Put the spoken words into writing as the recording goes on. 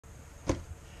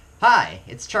Hi,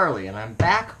 it's Charlie, and I'm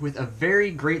back with a very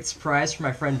great surprise for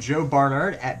my friend Joe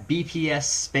Barnard at BPS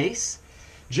Space.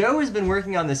 Joe has been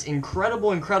working on this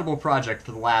incredible project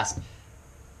for the last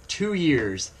 2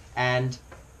 years, and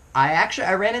I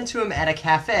ran into him at a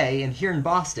cafe here in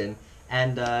Boston,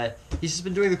 and he's just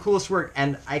been doing the coolest work,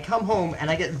 and I come home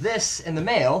and I get this in the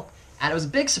mail, and it was a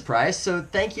big surprise, so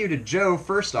thank you to Joe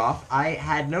first off. I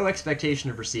had no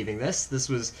expectation of receiving this. This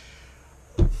was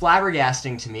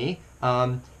flabbergasting to me.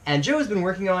 And Joe has been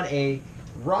working on a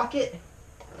rocket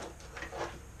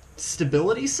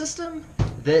stability system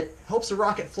that helps a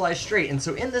rocket fly straight. And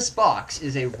so in this box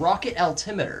is a rocket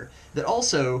altimeter that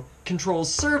also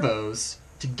controls servos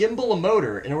to gimbal a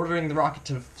motor in ordering the rocket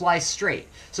to fly straight.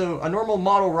 So a normal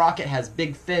model rocket has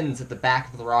big fins at the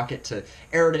back of the rocket to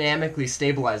aerodynamically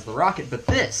stabilize the rocket, but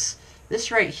this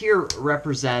right here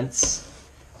represents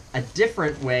a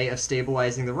different way of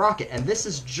stabilizing the rocket, and this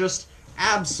is just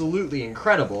absolutely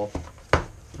incredible.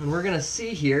 And we're gonna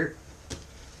see here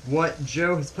what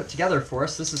Joe has put together for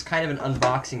us. This is kind of an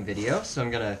unboxing video, so I'm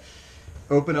gonna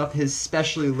open up his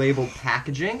specially labeled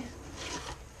packaging.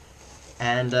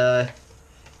 And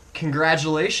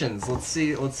congratulations. Let's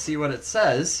see what it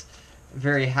says.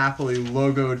 Very happily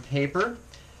logoed paper.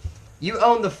 You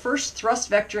own the first thrust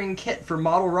vectoring kit for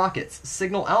model rockets,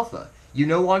 Signal Alpha. You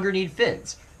no longer need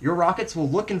fins. Your rockets will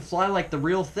look and fly like the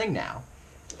real thing now.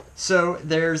 So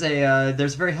there's a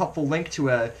very helpful link to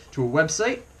a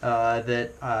website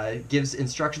that gives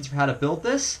instructions for how to build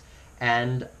this,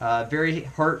 and very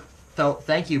heartfelt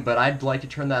thank you. But I'd like to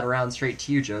turn that around straight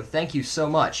to you, Joe. Thank you so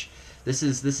much. This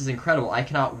is incredible. I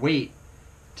cannot wait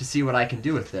to see what I can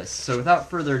do with this. So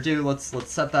without further ado, let's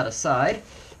set that aside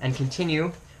and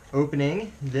continue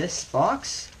opening this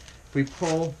box. We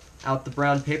pull out the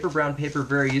brown paper. Brown paper,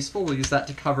 very useful. We'll use that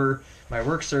to cover my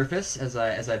work surface as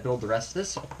I build the rest of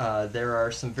this. There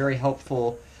are some very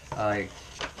helpful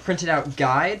printed out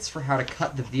guides for how to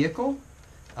cut the vehicle,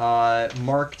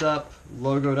 marked up,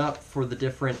 logoed up for the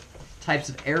different types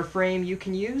of airframe you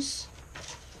can use.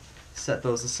 Set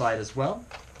those aside as well.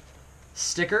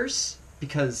 Stickers,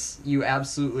 because you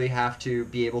absolutely have to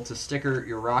be able to sticker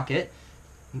your rocket.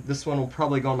 This one will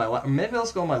probably go on my maybe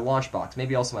also go on my launch box,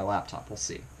 maybe also my laptop, we'll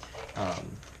see.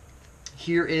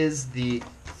 Here is the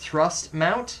thrust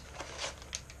mount.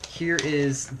 Here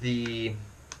is the...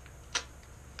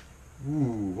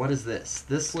 Ooh, what is this?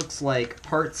 This looks like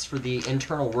parts for the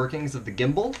internal workings of the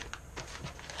gimbal.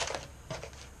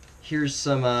 Here's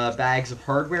some bags of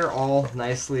hardware, all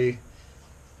nicely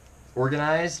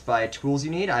organized by tools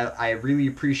you need. I really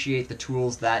appreciate the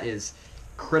tools. That is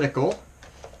critical.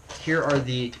 Here are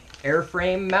the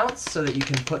airframe mounts so that you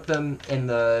can put them in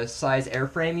the size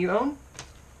airframe you own.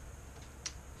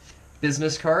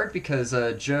 Business card, because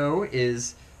Joe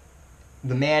is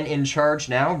the man in charge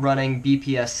now running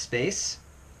BPS Space.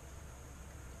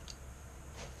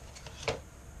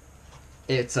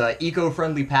 It's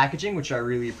eco-friendly packaging, which I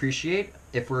really appreciate.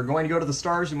 If we're going to go to the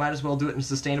stars, we might as well do it in a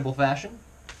sustainable fashion.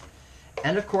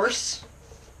 And of course,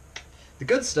 the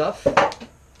good stuff,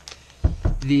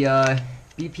 the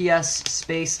BPS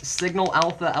Space Signal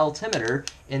Alpha altimeter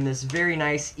in this very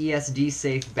nice ESD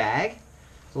safe bag.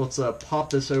 So let's pop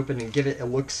this open and give it a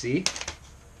look-see.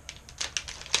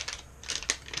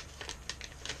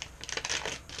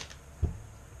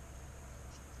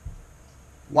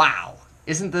 Wow,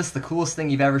 isn't this the coolest thing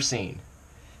you've ever seen?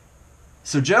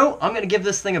 So Joe, I'm going to give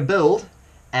this thing a build,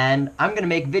 and I'm going to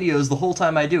make videos the whole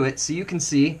time I do it so you can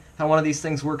see how one of these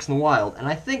things works in the wild. And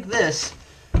I think this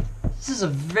is a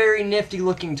very nifty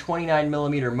looking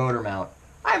 29mm motor mount.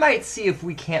 I might see if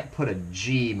we can't put a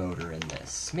G motor in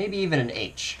this, maybe even an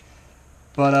H.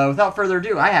 But without further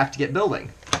ado, I have to get building.